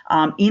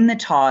in the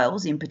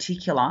tiles in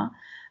particular.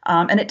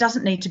 And it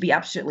doesn't need to be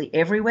absolutely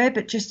everywhere,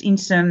 but just in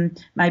some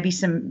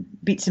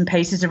bits and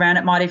pieces around.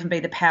 It might even be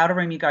the powder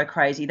room you go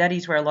crazy. That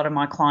is where a lot of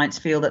my clients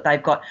feel that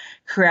they've got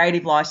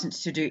creative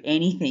license to do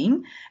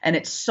anything, and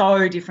it's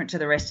so different to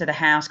the rest of the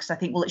house because I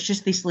think, well, it's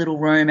just this little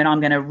room and I'm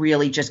going to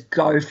really just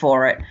go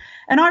for it.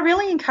 And I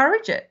really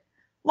encourage it.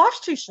 Life's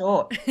too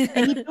short.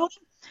 And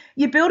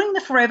you're building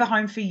the forever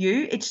home for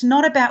you. It's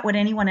not about what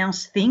anyone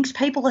else thinks.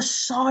 People are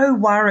so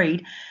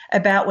worried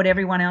about what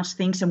everyone else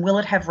thinks and will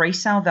it have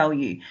resale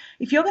value.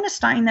 If you're going to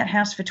stay in that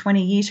house for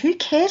 20 years, who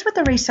cares what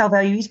the resale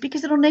value is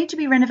because it'll need to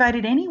be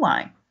renovated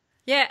anyway.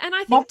 Yeah, and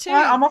I think too.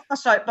 I'm off my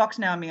soapbox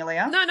now,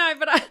 Amelia. No,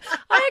 but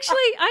I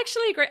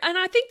actually agree. And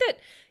I think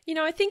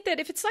that,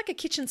 if it's like a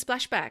kitchen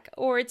splashback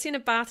or it's in a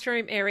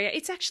bathroom area,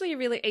 it's actually a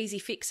really easy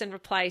fix and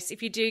replace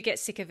if you do get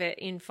sick of it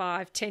in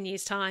 5-10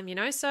 years time,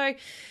 So,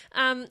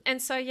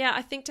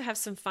 I think to have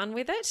some fun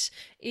with it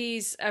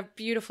is a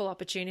beautiful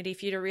opportunity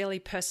for you to really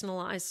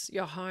personalize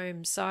your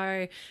home.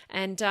 So,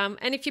 and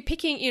if you're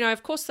picking,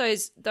 of course,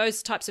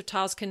 those types of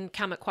tiles can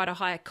come at quite a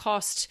higher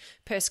cost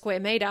per square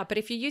meter. But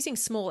if you're using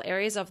small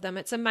areas of them,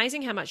 it's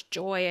amazing how much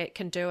joy it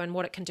can do and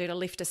what it can do to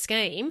lift a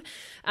scheme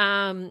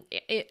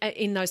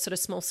in those sort of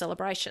small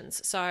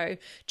celebrations. So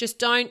just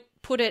don't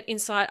put it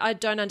inside. I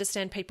don't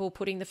understand people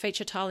putting the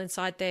feature tile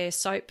inside their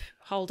soap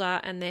holder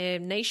and their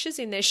niches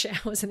in their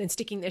showers and then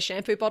sticking their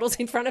shampoo bottles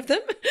in front of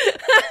them.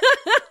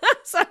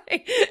 So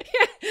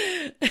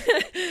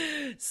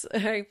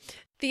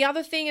the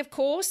other thing, of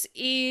course,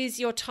 is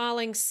your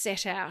tiling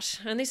set out.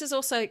 And this is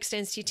also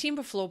extends to your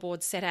timber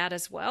floorboard set out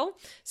as well.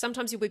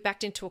 Sometimes you'll be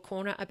backed into a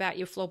corner about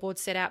your floorboard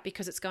set out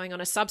because it's going on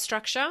a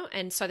substructure.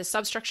 And so the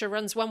substructure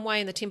runs one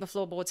way and the timber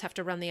floorboards have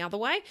to run the other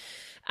way.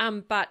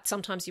 But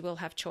sometimes you will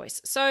have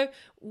choice. So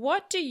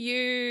what do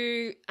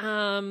you,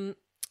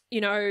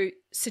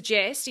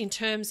 suggest in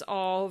terms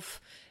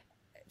of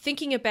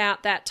thinking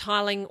about that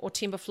tiling or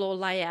timber floor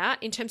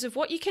layout in terms of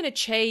what you can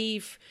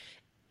achieve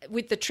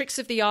with the tricks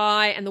of the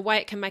eye and the way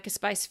it can make a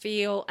space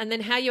feel, and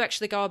then how you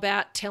actually go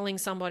about telling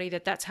somebody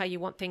that that's how you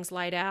want things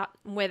laid out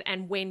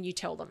and when you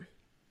tell them?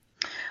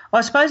 Well,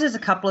 I suppose there's a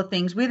couple of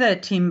things with a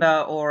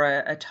timber or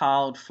a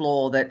tiled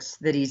floor that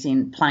is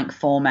in plank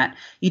format.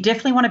 You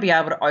definitely want to be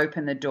able to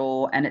open the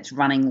door and it's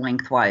running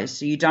lengthways.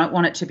 So you don't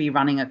want it to be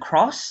running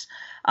across.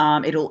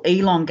 It'll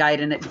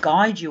elongate and it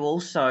guide you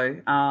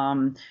also.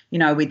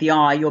 With the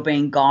eye, you're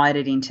being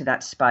guided into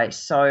that space.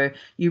 So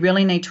you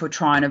really need to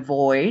try and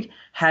avoid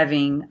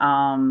having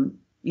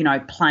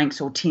planks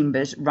or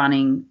timbers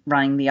running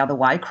the other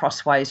way,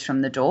 crossways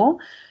from the door.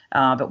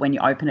 But when you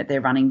open it,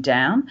 they're running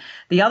down.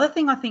 The other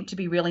thing I think to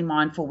be really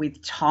mindful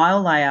with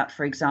tile layout,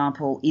 for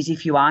example, is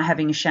if you are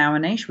having a shower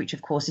niche, which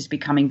of course is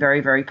becoming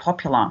very, very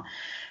popular,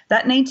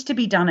 that needs to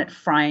be done at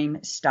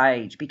frame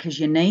stage because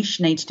your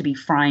niche needs to be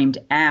framed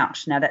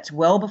out. Now, that's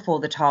well before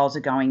the tiles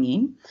are going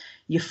in.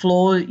 Your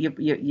floor,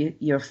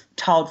 your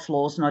tiled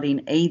floor's not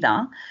in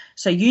either.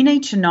 So you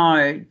need to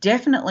know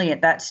definitely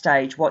at that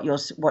stage what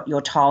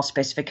your tile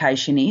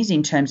specification is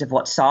in terms of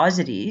what size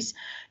it is,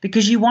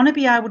 because you want to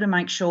be able to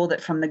make sure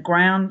that from the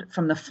ground,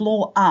 from the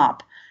floor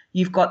up,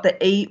 you've got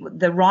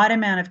the right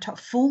amount of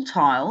full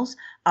tiles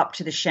up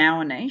to the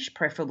shower niche,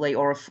 preferably,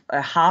 or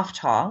a half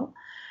tile.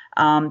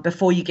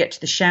 Before you get to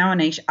the shower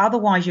niche.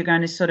 Otherwise, you're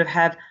going to sort of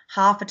have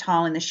half a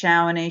tile in the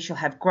shower niche, you'll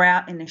have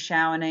grout in the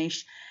shower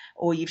niche,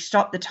 or you've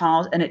stopped the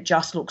tiles and it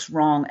just looks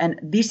wrong. And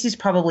this is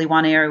probably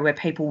one area where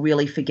people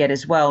really forget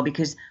as well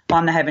because,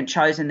 one, they haven't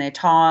chosen their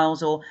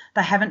tiles or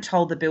they haven't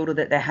told the builder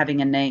that they're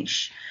having a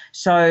niche.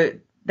 So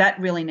that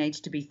really needs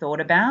to be thought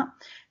about.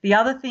 The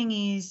other thing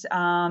is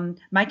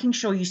making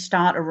sure you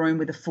start a room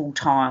with a full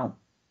tile.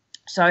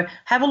 So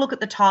have a look at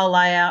the tile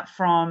layout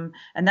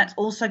and that's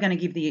also going to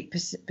give the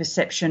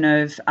perception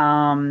of,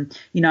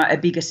 a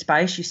bigger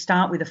space. You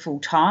start with a full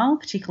tile,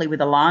 particularly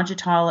with a larger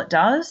tile it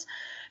does.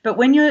 But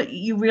when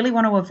you really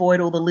want to avoid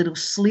all the little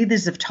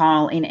slithers of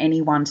tile in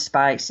any one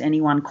space,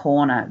 any one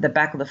corner, the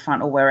back or the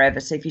front or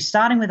wherever. So if you're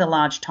starting with a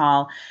large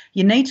tile,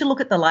 you need to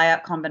look at the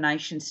layout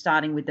combination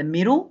starting with the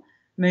middle,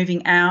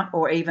 moving out,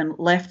 or even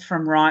left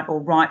from right or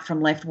right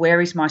from left.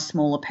 Where is my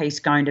smaller piece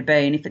going to be?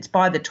 And if it's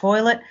by the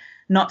toilet,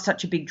 not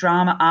such a big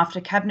drama. After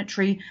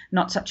cabinetry,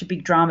 not such a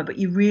big drama, but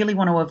you really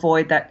want to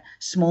avoid that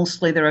small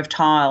slither of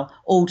tile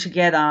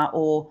altogether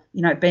or,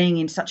 being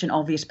in such an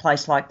obvious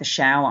place like the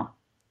shower.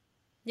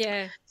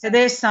 Yeah. So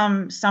there's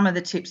some of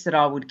the tips that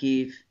I would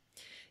give.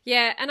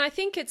 Yeah, and I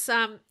think it's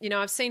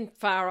I've seen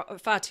far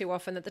too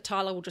often that the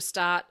tiler will just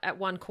start at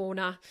one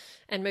corner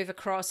and move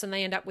across, and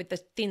they end up with the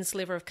thin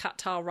sliver of cut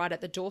tile right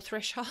at the door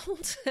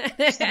threshold.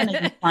 Haven't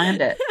even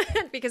planned it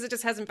because it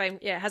just hasn't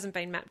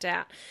been mapped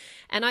out.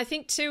 And I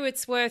think too,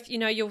 it's worth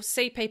you'll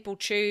see people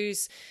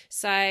choose,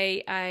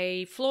 say,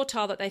 a floor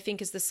tile that they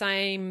think is the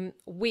same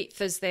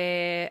width as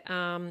their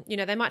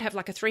they might have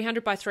like a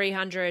 300 by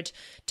 300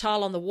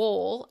 tile on the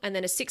wall and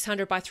then a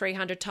 600 by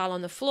 300 tile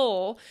on the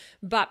floor,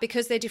 but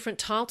because they're different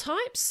tile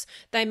types,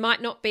 they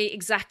might not be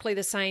exactly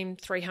the same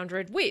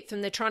 300 width,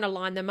 and they're trying to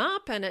line them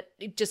up and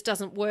it just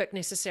doesn't work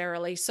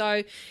necessarily.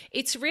 So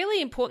it's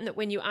really important that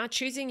when you are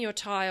choosing your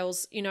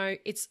tiles,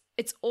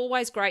 it's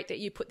always great that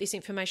you put this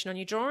information on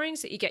your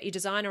drawings, that you get your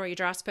designer or your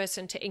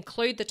draftsperson to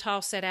include the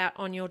tile set out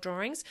on your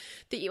drawings,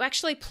 that you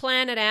actually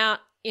plan it out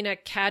in a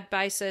CAD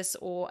basis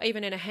or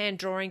even in a hand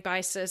drawing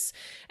basis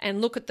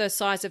and look at the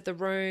size of the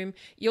room.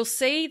 You'll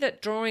see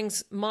that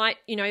drawings might,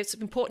 it's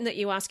important that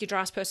you ask your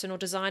draftsperson or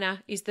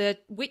designer, is the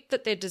width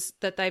that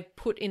they've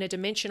put in a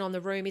dimension on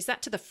the room, is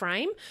that to the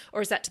frame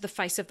or is that to the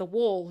face of the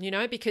wall?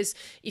 Because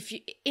if you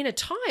in a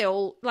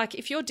tile, like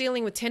if you're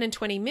dealing with 10 and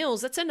 20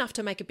 mils, that's enough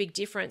to make a big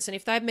difference. And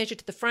if they've measured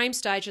to the frame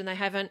stage and they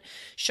haven't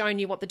shown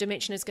you what the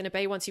dimension is going to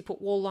be once you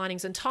put wall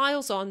linings and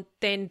tiles on,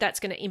 then that's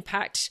going to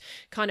impact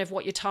kind of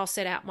what your tile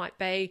set out might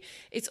be.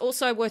 It's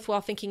also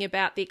worthwhile thinking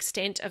about the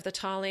extent of the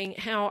tiling.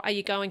 How are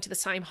you going to the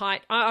same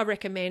height? I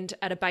recommend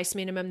at a base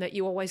minimum that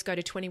you always go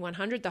to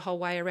 2100 the whole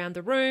way around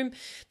the room,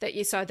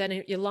 so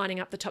then you're lining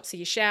up the tops of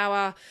your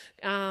shower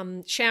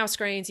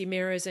screens, your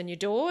mirrors and your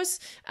doors.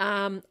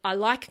 I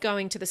like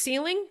going to the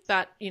ceiling,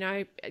 but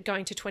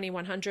going to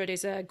 2100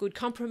 is a good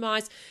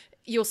compromise.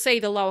 You'll see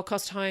the lower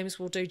cost homes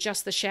will do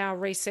just the shower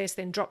recess,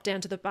 then drop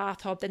down to the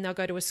bath hob, then they'll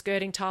go to a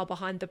skirting tile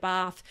behind the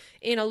bath.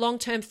 In a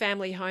long-term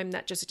family home,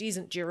 that just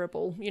isn't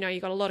durable.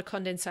 You've got a lot of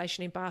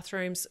condensation in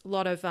bathrooms, a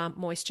lot of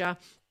moisture.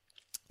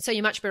 So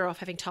you're much better off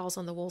having tiles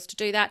on the walls to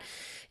do that.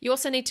 You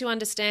also need to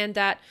understand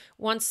that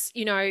once,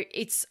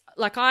 it's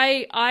like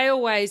I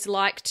always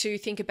like to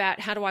think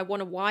about how do I want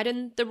to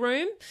widen the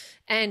room.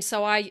 And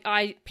so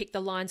I pick the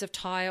lines of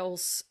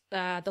tiles,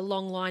 the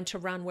long line to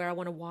run where I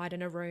want to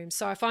widen a room.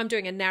 So if I'm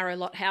doing a narrow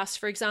lot house,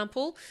 for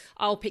example,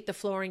 I'll pick the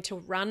flooring to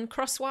run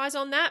crosswise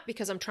on that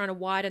because I'm trying to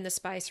widen the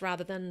space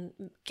rather than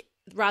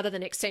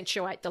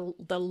accentuate the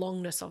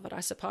longness of it, I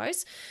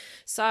suppose.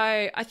 So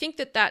I think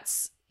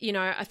that's,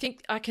 I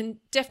think I can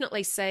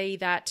definitely see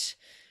that,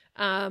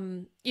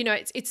 hopefully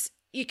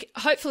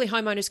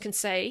homeowners can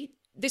see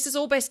this is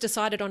all best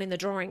decided on in the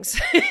drawings,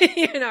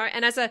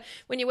 and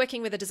when you're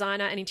working with a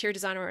designer, an interior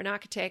designer or an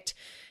architect,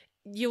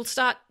 you'll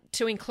start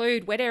to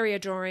include wet area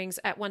drawings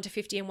at 1 to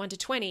 50 and 1 to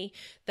 20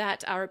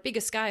 that are at bigger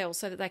scale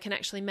so that they can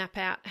actually map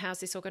out how's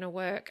this all going to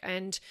work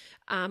and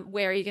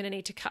where are you going to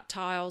need to cut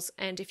tiles.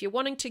 And if you're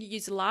wanting to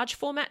use large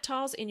format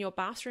tiles in your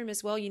bathroom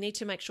as well, you need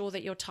to make sure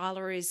that your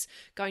tiler is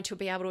going to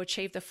be able to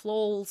achieve the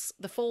falls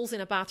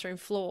in a bathroom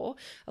floor.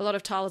 A lot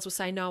of tilers will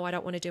say, no, I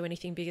don't want to do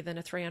anything bigger than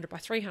a 300 by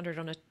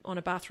 300 on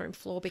a bathroom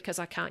floor because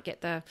I can't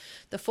get the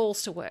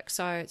falls to work.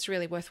 So it's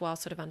really worthwhile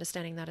sort of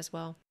understanding that as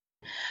well.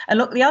 And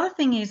look, the other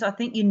thing is I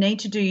think you need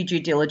to do your due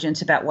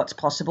diligence about what's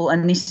possible,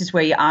 and this is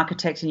where your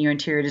architect and your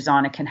interior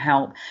designer can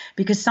help,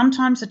 because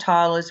sometimes the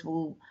tilers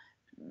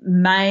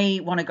may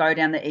want to go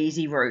down the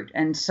easy route,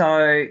 and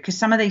so because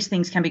some of these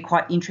things can be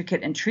quite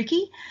intricate and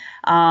tricky,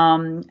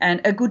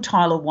 and a good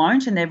tiler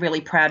won't, and they're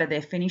really proud of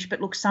their finish. But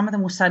look, some of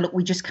them will say, look,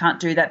 we just can't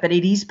do that, but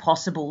it is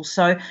possible.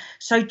 So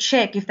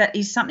check if that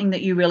is something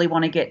that you really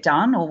want to get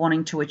done or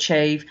wanting to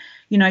achieve.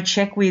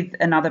 Check with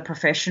another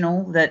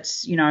professional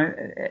that's,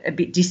 a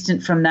bit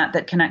distant from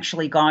that can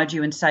actually guide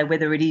you and say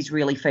whether it is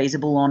really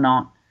feasible or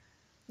not.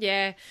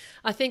 Yeah,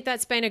 I think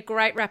that's been a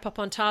great wrap up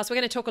on tiles. We're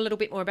going to talk a little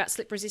bit more about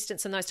slip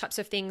resistance and those types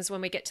of things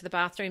when we get to the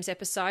bathrooms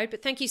episode.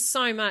 But thank you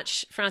so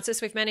much,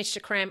 Frances. We've managed to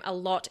cram a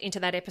lot into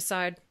that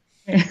episode.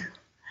 Yeah.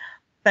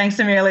 Thanks,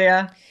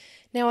 Amelia.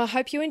 Now, I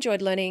hope you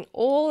enjoyed learning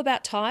all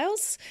about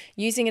tiles,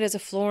 using it as a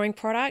flooring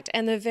product,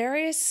 and the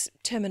various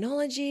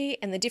terminology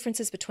and the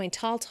differences between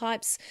tile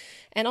types,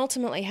 and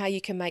ultimately how you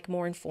can make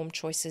more informed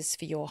choices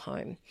for your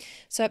home.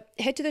 So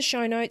head to the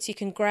show notes. You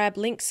can grab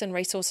links and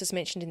resources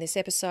mentioned in this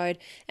episode,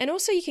 and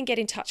also you can get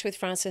in touch with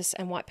Frances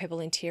and White Pebble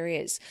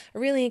Interiors. I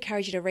really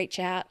encourage you to reach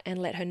out and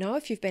let her know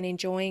if you've been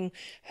enjoying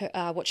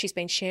what she's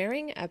been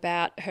sharing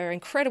about her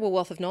incredible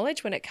wealth of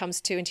knowledge when it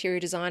comes to interior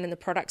design and the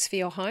products for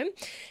your home.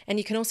 And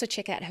you can also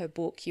check out her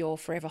book, Your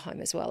Forever Home,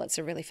 as well. It's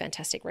a really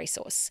fantastic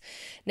resource.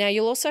 Now,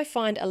 you'll also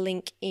find a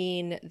link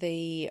in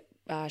the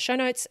show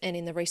notes and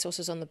in the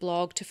resources on the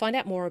blog to find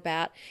out more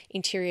about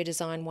Interior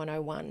Design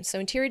 101. So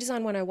Interior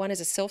Design 101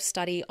 is a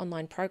self-study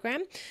online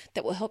program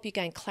that will help you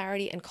gain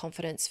clarity and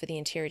confidence for the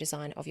interior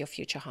design of your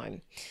future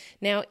home.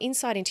 Now,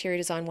 inside Interior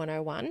Design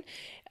 101,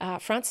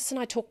 Frances and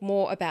I talk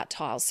more about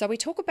tiles. So we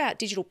talk about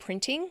digital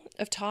printing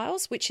of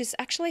tiles, which is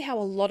actually how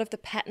a lot of the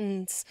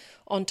patterns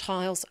on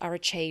tiles are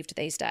achieved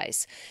these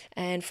days.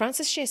 And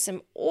Frances shares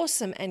some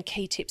awesome and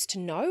key tips to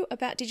know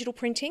about digital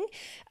printing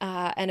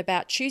and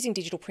about choosing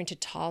digital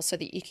printed tiles so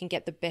that you can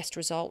get the best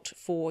result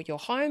for your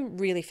home.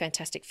 Really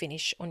fantastic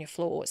finish on your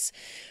floors.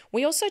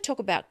 We also talk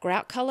about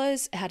grout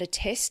colours, how to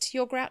test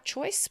your grout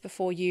choice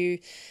before you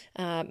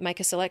make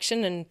a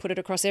selection and put it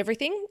across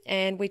everything.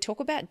 And we talk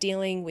about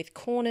dealing with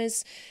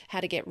corners,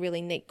 how to get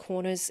really neat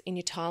corners in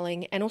your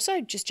tiling, and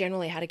also just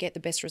generally how to get the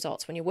best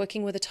results when you're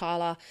working with a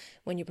tiler,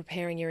 when you're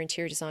preparing your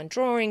interior design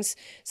drawings,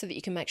 so that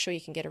you can make sure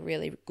you can get a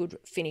really good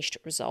finished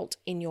result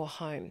in your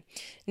home.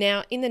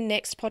 Now, in the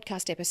next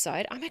podcast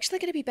episode, I'm actually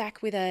going to be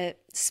back with a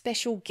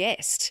special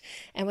guest,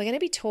 and we're going to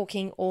be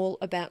talking all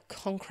about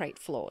concrete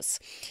floors.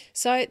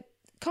 So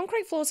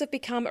concrete floors have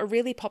become a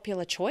really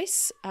popular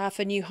choice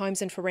for new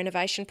homes and for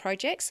renovation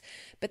projects,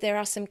 but there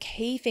are some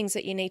key things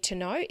that you need to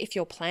know if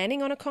you're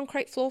planning on a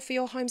concrete floor for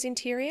your home's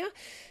interior,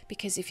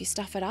 because if you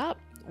stuff it up,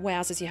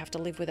 wowzers, you have to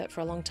live with it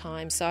for a long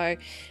time.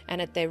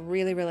 They're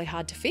really, really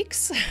hard to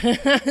fix.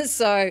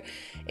 So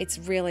it's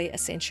really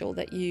essential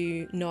that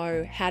you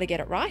know how to get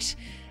it right.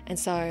 And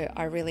so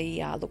I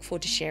really look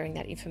forward to sharing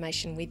that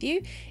information with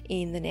you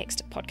in the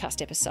next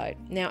podcast episode.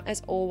 Now,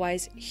 as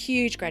always,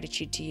 huge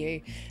gratitude to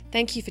you.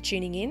 Thank you for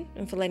tuning in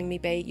and for letting me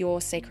be your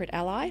secret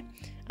ally.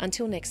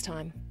 Until next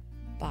time,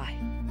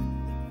 bye.